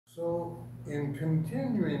in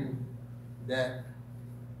continuing that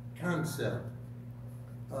concept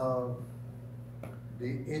of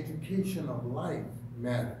the education of life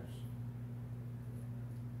matters.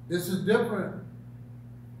 This is different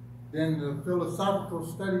than the philosophical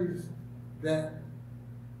studies that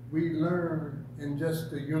we learn in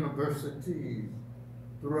just the universities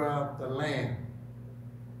throughout the land.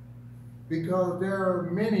 Because there are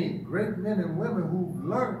many great men and women who've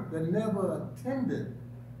learned that never attended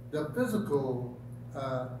the physical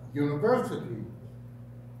universities.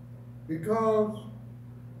 Because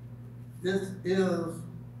this is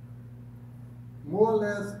more or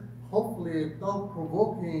less, hopefully, a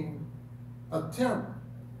thought-provoking attempt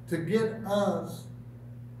to get us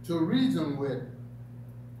to reason with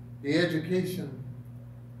the education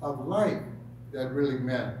of life that really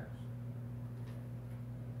matters.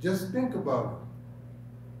 Just think about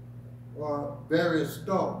it, or various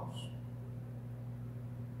thoughts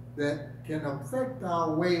that can affect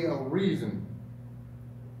our way of reasoning,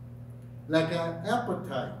 like our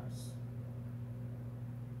appetites.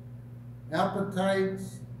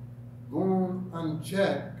 Appetites going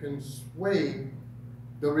unchecked can sway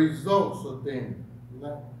the results of things.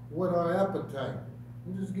 Like, what are appetites?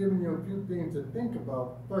 I'm just giving you a few things to think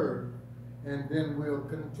about first, and then we'll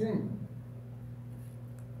continue.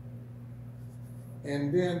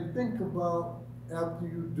 And then think about, after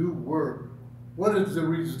you do work, what is the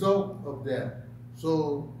result of that?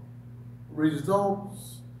 So,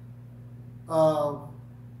 results of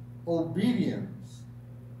obedience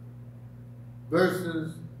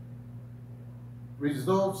versus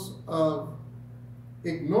results of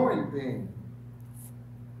ignoring things.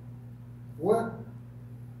 What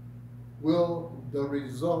will the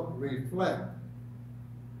result reflect?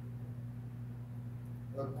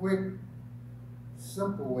 A quick,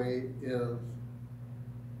 simple way is,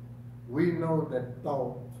 we know that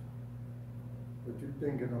thought, what you're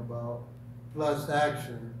thinking about, plus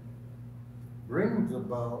action, brings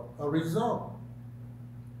about a result.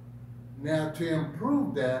 Now, to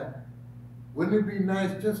improve that, wouldn't it be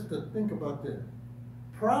nice just to think about this?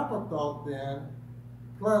 Proper thought then,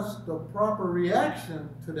 plus the proper reaction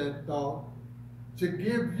to that thought, to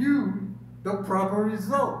give you the proper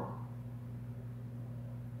result.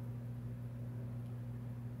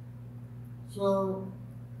 So,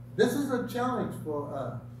 this is a challenge for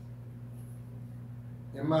us.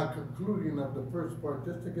 In my concluding of the first part,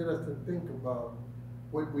 just to get us to think about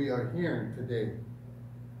what we are hearing today.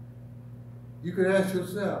 You could ask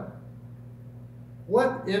yourself,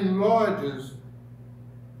 what enlarges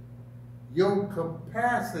your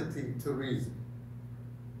capacity to reason?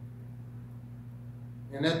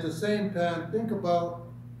 And at the same time, think about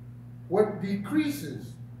what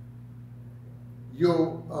decreases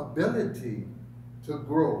your ability to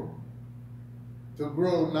grow. To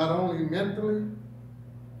grow not only mentally,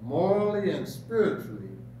 morally, and spiritually,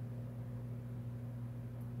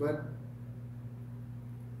 but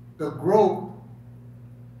the growth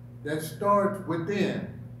that starts within.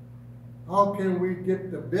 How can we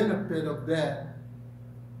get the benefit of that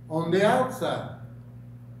on the outside?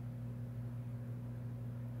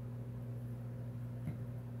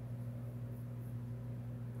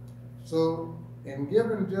 So, in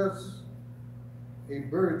giving just a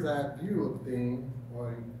bird's eye view of things,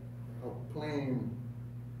 or a plain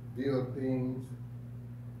view of things,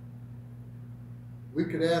 we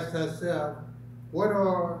could ask ourselves, what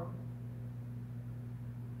are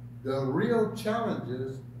the real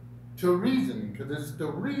challenges to reasoning? Because it's the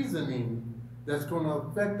reasoning that's going to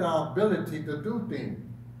affect our ability to do things.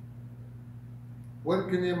 What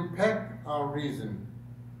can impact our reasoning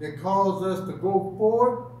that cause us to go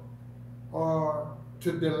forward or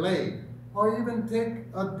to delay, or even take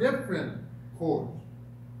a different course?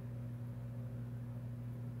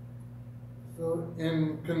 So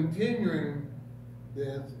in continuing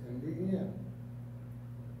this in the end,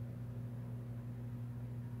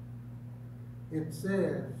 it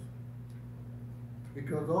says,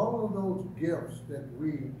 because all of those gifts that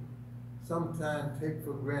we sometimes take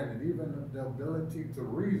for granted, even the ability to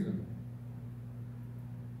reason,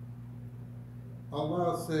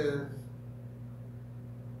 Allah says,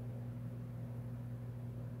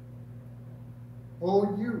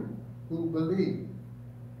 O you who believe,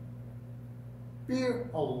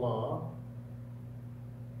 fear Allah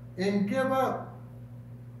and give up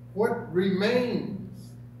what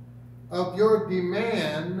remains of your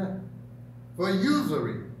demand for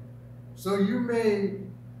usury, so you may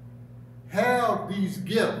have these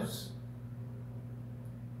gifts.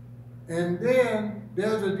 And then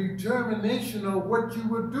there's a determination of what you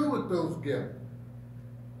will do with those gifts.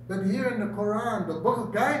 But here in the Quran, the book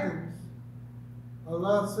of guidance,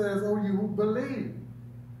 Allah says, oh, you who believe,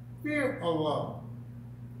 fear Allah.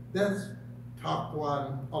 That's taqwa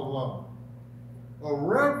in Allah. A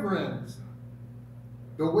reverence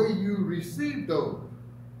the way you receive those.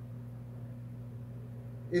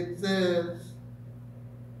 It says,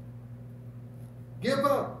 give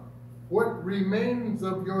up what remains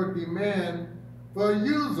of your demand for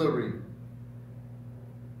usury.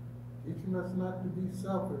 Teaching us not to be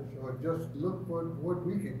selfish or just look for what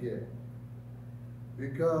we could get.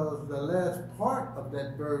 Because the last part of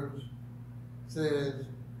that verse says,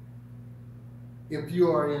 if you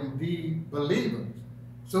are indeed believers.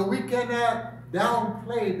 So we cannot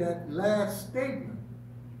downplay that last statement,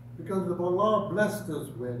 because if Allah blessed us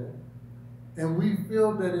with it, and we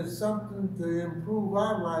feel that it's something to improve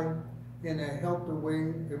our life in a healthy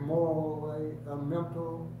way, a moral way, a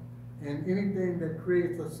mental, and anything that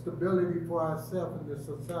creates a stability for ourselves in this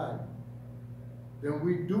society, then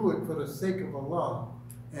we do it for the sake of Allah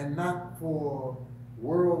and not for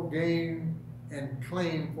world gain and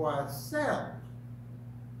claim for ourselves.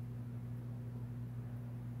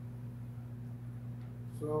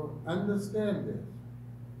 So understand this.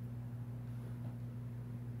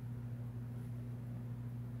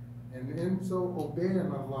 And in so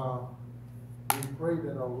obeying Allah, we pray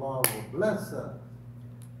that Allah will bless us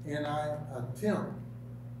in our attempt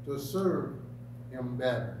to serve Him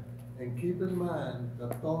better. And keep in mind, the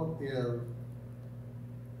thought is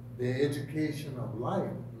the education of life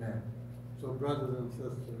now. So brothers and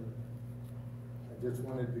sisters, I just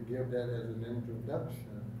wanted to give that as an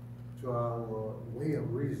introduction to our way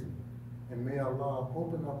of reasoning. And may Allah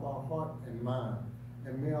open up our heart and mind.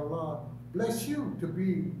 And may Allah bless you to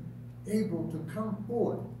be able to come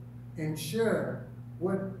forth and share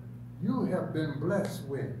what you have been blessed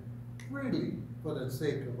with freely for the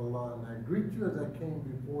sake of Allah. And I greet you as I came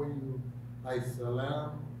before you.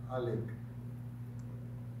 As-salamu alaykum.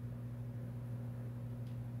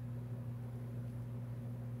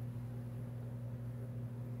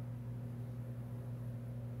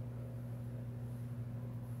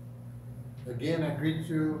 Again, I greet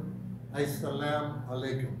you. As-salamu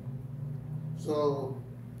alaykum. So,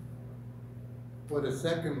 for the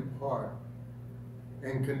second part,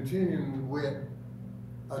 and continuing with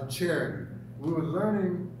a charity, we were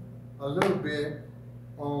learning a little bit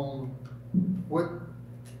on what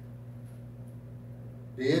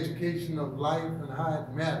the education of life and how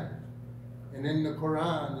it matters. And in the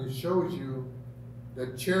Quran, it shows you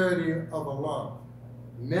the charity of Allah.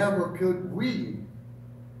 Never could we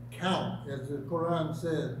count, as the Quran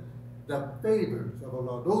says, the favors of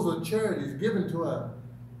Allah. Those are charities given to us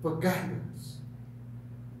for guidance.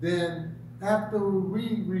 Then after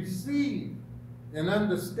we receive an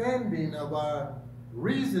understanding of our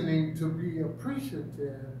reasoning to be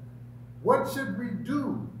appreciative, what should we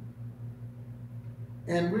do?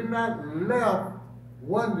 And we're not left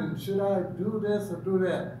wondering, should I do this or do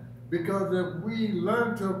that? Because if we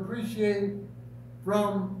learn to appreciate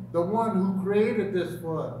from the one who created this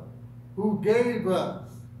for us, who gave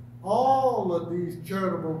us all of these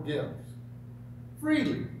charitable gifts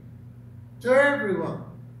freely to everyone,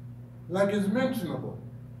 like it's mentionable,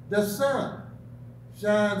 the sun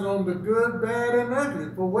shines on the good, bad, and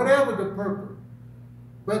ugly for whatever the purpose.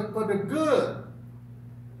 But for the good,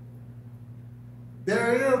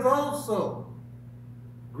 there is also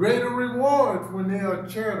greater rewards when they are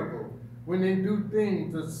charitable, when they do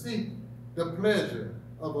things to seek the pleasure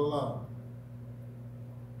of Allah.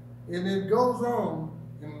 And it goes on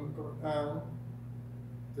in the Quran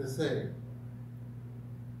to say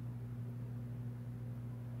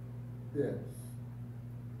this.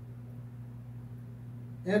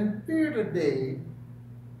 And fear the day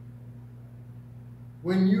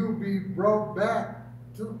when you be brought back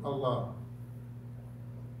to Allah.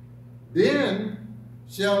 Then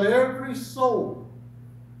shall every soul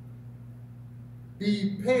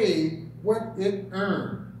be paid what it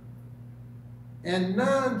earned, and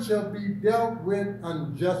none shall be dealt with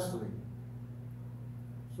unjustly.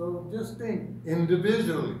 So just think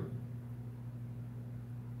individually.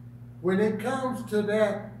 When it comes to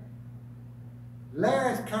that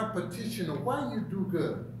last competition of why you do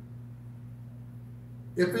good,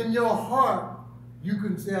 if in your heart you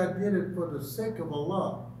can say, I did it for the sake of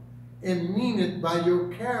Allah, and mean it by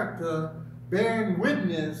your character bearing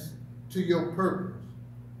witness to your purpose,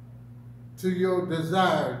 to your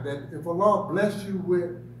desire, that if Allah bless you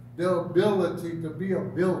with the ability to be a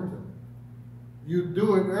builder, you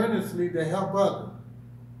do it earnestly to help others,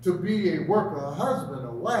 to be a worker, a husband,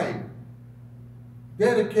 a wife,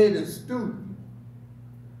 dedicated student,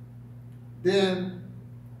 then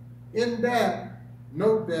in that,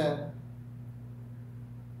 note that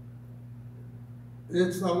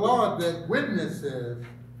It's a law that witnesses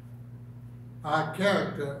our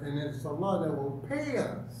character, and it's a law that will pay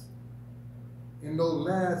us in those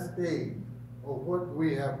last days of what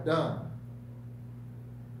we have done.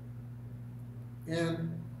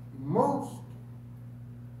 And most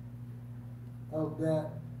of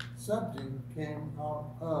that subject came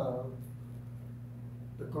out of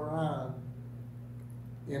the Quran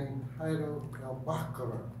entitled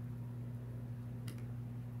Al-Baqarah.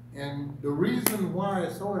 And the reason why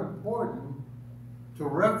it's so important to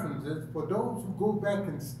reference it for those who go back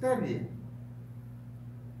and study it,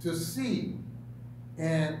 to see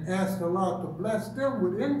and ask Allah to bless them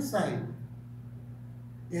with insight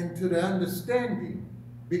into the understanding,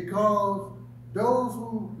 because those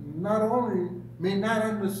who not only may not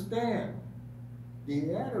understand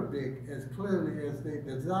the Arabic as clearly as they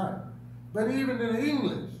desire, but even in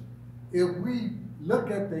English, if we look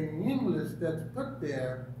at the English that's put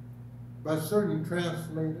there by certain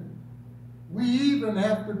translators, we even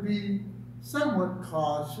have to be somewhat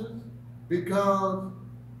cautious, because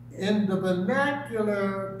in the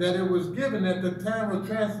vernacular that it was given at the time of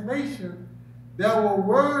translation, there were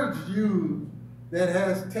words used that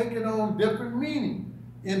has taken on different meaning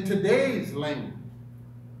in today's language.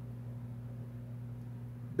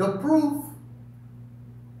 The proof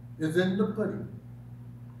is in the pudding.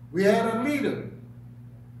 We had a leader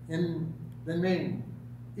in the name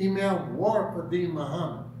Imam Malik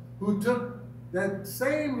Muhammad, who took that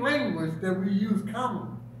same language that we use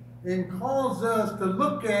commonly and caused us to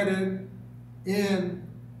look at it in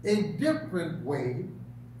a different way,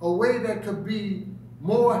 a way that could be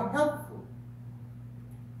more helpful.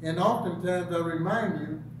 And oftentimes I remind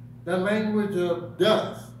you, the language of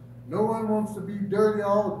dust. No one wants to be dirty,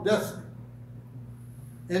 all dusty.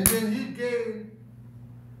 And then he gave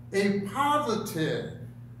a positive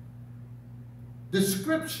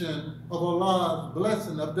description of Allah's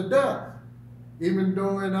blessing of the dust. Even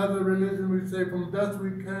though in other religions we say from dust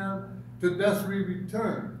we come, to dust we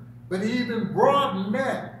return. But he even broadened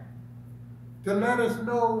that to let us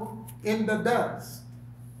know in the dust,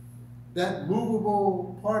 that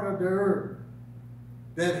movable part of the earth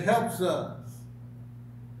that helps us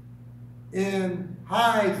and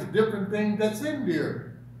hides different things that's in the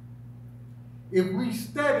earth. If we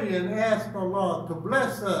study and ask Allah to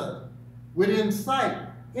bless us with insight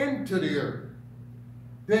into the earth,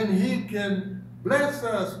 then he can bless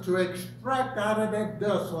us to extract out of that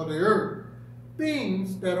dust or the earth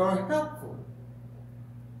things that are helpful.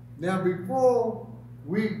 Now, before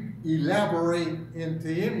we elaborate into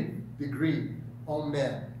any degree on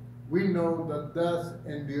that, we know the dust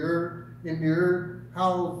and the earth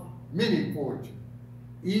house many fortunes.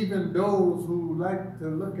 Even those who like to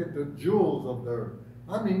look at the jewels of the earth,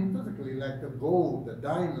 I mean physically, like the gold, the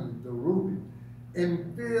diamond, the ruby,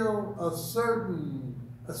 and feel a certain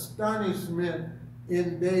astonishment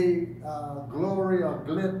in their glory or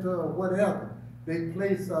glitter or whatever. They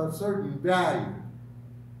place a certain value.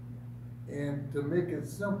 And to make it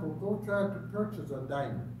simple, go try to purchase a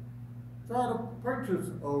diamond. Try to purchase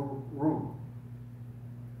a ruby.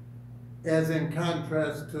 As in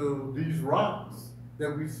contrast to these rocks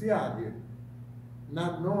that we see out here,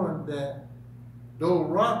 not knowing that those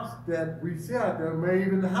rocks that we see out there may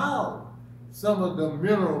even house some of the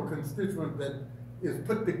mineral constituents that is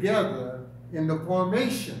put together in the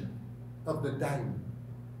formation of the diamond,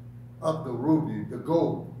 of the ruby, the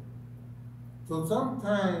gold. So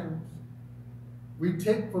sometimes we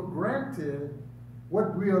take for granted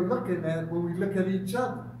what we are looking at when we look at each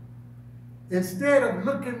other. Instead of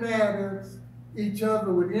looking at each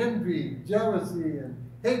other with envy, jealousy, and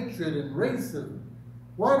hatred and racism,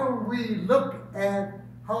 why don't we look at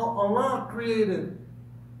how Allah created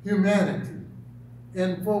humanity?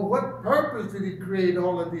 And for what purpose did he create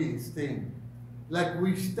all of these things? Like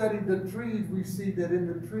we study the trees, we see that in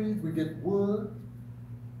the trees we get wood,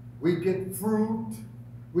 we get fruit,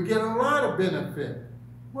 we get a lot of benefit.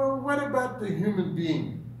 Well, what about the human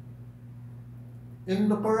being? In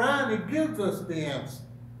the Quran, it gives us the answer.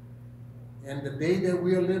 And the day that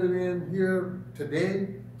we are living in here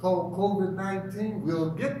today, called COVID-19,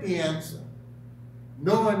 we'll get the answer.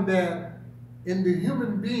 Knowing that in the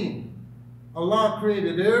human being, Allah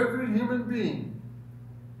created every human being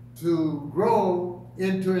to grow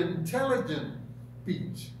into intelligent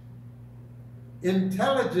speech.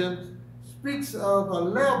 Intelligence speaks of a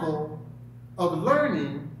level of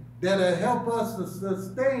learning that'll help us to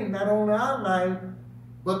sustain not only our life,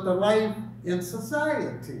 but the life in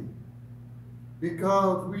society.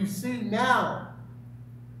 Because we see now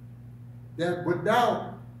that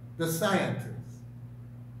without the scientists,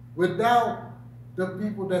 without the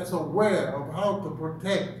people that's aware of how to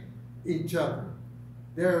protect each other,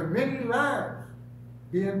 there are many lives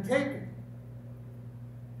being taken.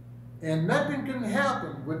 And nothing can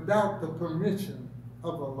happen without the permission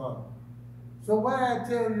of Allah. So why I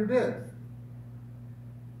tell you this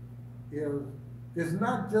is it's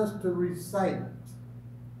not just to recite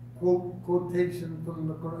quotation from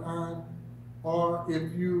the Quran, or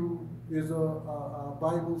if you is a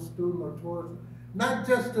Bible student or Torah, not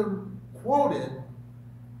just to quote it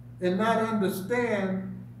and not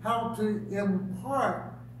understand how to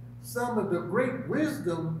impart some of the great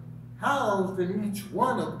wisdom housed in each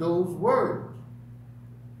one of those words.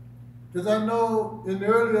 Because I know in the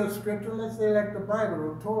earlier scripture, let's say like the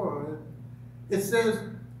Bible or Torah, it says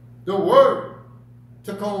the Word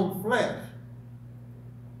took on flesh.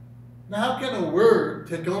 Now how can a word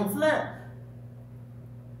take on flesh?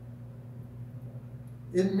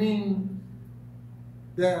 It means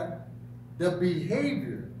that the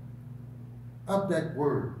behavior of that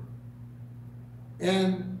word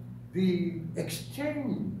and the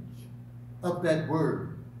exchange of that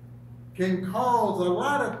word can cause a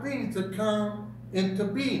lot of things to come into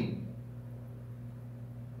being.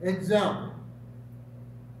 Example,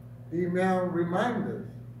 the Imam reminds us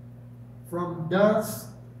from dust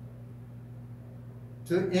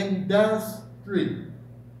to industry,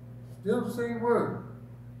 still the same word,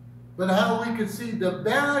 but how we can see the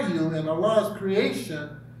value in Allah's creation,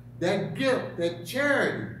 that gift, that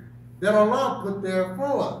charity that Allah put there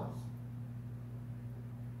for us.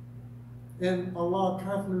 And Allah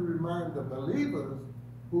constantly reminds the believers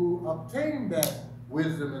who obtain that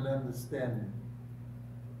wisdom and understanding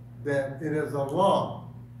that it is Allah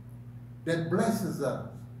that blesses us.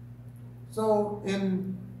 So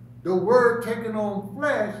in the word taking on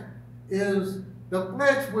flesh, is the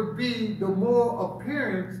flesh would be the more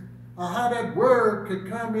appearance of how that word could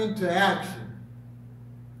come into action,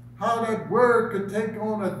 how that word could take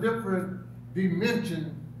on a different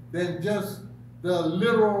dimension than just the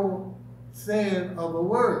literal saying of a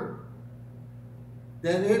word,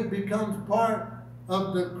 that it becomes part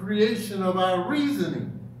of the creation of our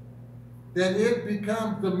reasoning, that it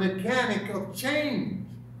becomes the mechanic of change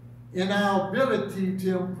in our ability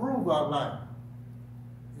to improve our life.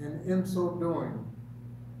 And in so doing,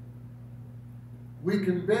 we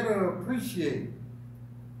can better appreciate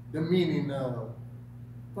the meaning of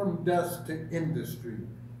from dust to industry,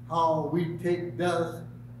 how we take dust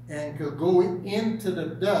and could go into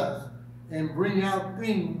the dust and bring out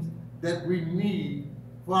things that we need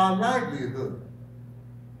for our livelihood.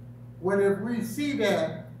 What if we see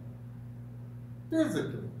that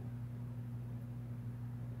physically?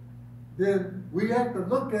 Then we have to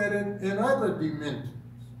look at it in other dimensions.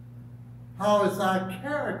 How is our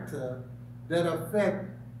character that affect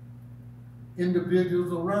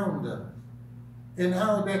individuals around us? And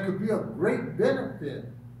how that could be a great benefit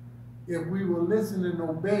if we will listen and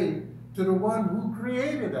obey to the one who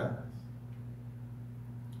created us.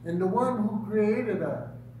 And the one who created us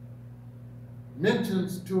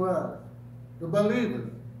mentions to us, the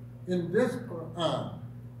believers, in this Quran,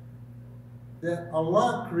 that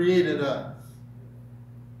Allah created us,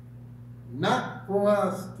 not for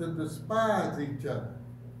us to despise each other,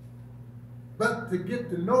 but to get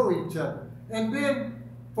to know each other. And then,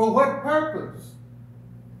 for what purpose?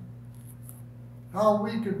 How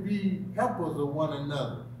we could be helpers of one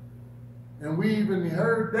another. And we even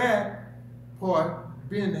heard that part,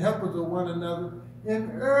 being helpers of one another,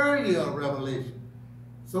 in earlier revelation.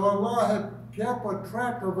 So Allah had kept a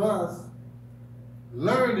track of us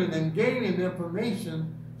learning and gaining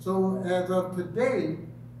information, so as of today,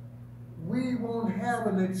 we won't have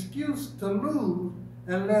an excuse to lose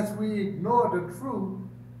unless we ignore the truth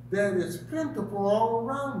that is plentiful all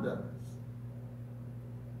around us,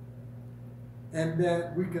 and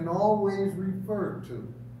that we can always refer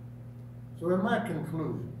to. So in my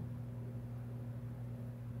conclusion,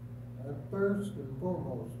 I first and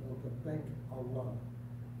foremost want to thank Allah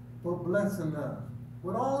for blessing us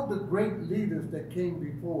with all the great leaders that came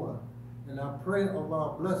before us. And I pray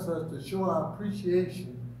Allah bless us to show our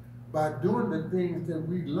appreciation by doing the things that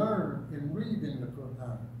we learn and read in the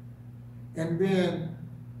Quran. And then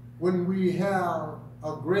when we have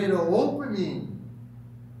a greater opening,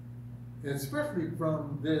 especially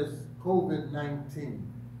from this COVID-19,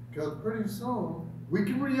 because pretty soon we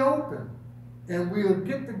can reopen and we'll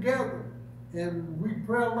get together and we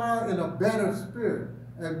pray Allah in a better spirit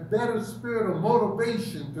of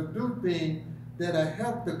motivation to do things that will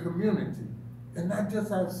help the community and not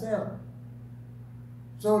just ourselves.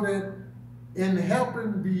 So that in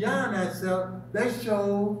helping beyond ourselves, that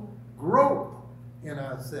shows growth in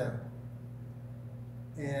ourselves.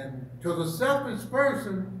 And because a selfish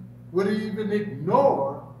person would even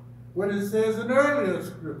ignore what it says in earlier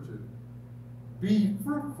scriptures. Be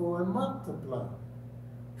fruitful and multiply.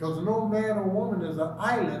 Because no man or woman is an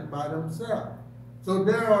island by themselves. So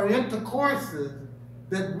there are intercourses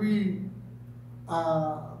that we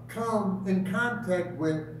come in contact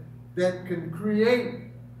with that can create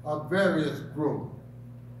a various growth.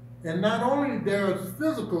 And not only there's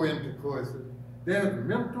physical intercourses, there's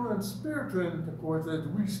mental and spiritual intercourse as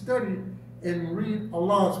we study and read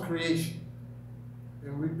Allah's creation.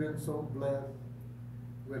 And we've been so blessed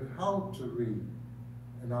with how to read.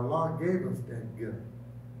 And Allah gave us that gift,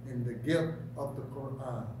 in the gift of the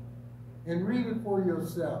Quran. And read it for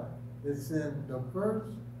yourself. It's in the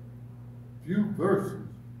first few verses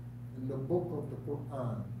in the book of the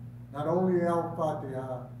Quran. Not only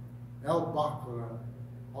Al-Fatiha, Al-Baqarah,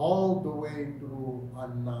 all the way through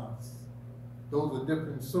An-Nas. Those are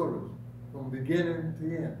different surahs from beginning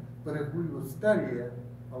to end. But if we will study it,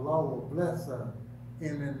 Allah will bless us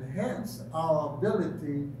and enhance our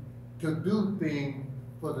ability to do things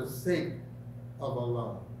for the sake of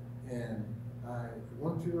Allah. And I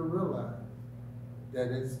want you to realize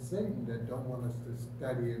that it's Satan that don't want us to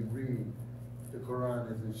study and read the Quran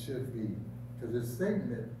as it should be. Because it's Satan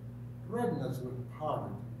that threatens us with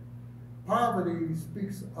poverty. Poverty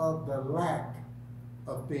speaks of the lack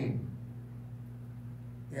of things.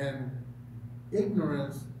 And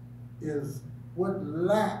ignorance is what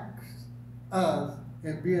lacks us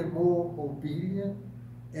in being more obedient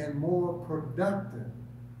and more productive.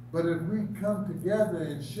 But if we come together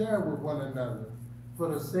and share with one another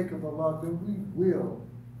for the sake of Allah, then we will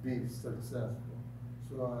be successful.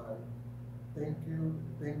 So I thank you,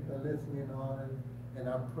 thank the listening audience, and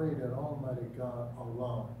I pray that Almighty God,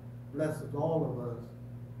 Allah, blesses all of us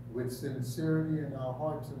with sincerity in our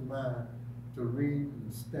hearts and minds to read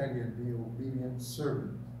and study and be obedient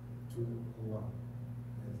servants to Allah.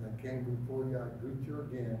 As I came before you, I greet you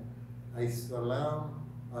again. As-salamu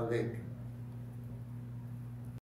alaykum.